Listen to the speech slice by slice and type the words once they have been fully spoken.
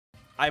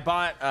I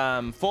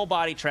bought full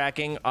body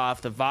tracking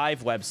off the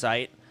Vive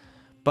website,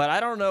 but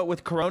I don't know,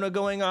 with Corona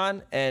going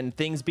on and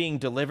things being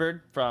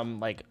delivered from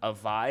like a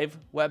Vive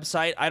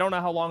website, I don't know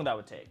how long that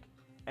would take.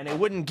 And it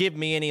wouldn't give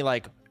me any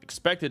like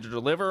expected to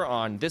deliver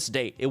on this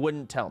date. It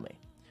wouldn't tell me.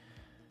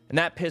 And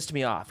that pissed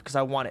me off because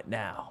I want it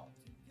now.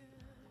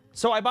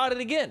 So I bought it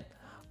again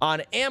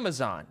on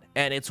Amazon,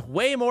 and it's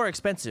way more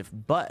expensive,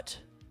 but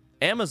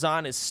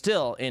Amazon is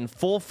still in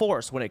full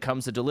force when it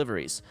comes to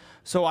deliveries.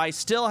 So I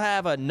still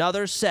have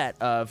another set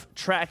of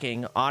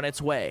tracking on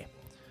its way.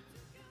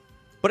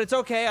 But it's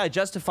okay, I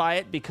justify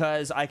it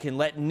because I can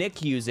let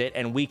Nick use it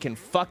and we can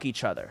fuck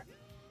each other.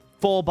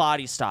 Full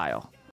body style.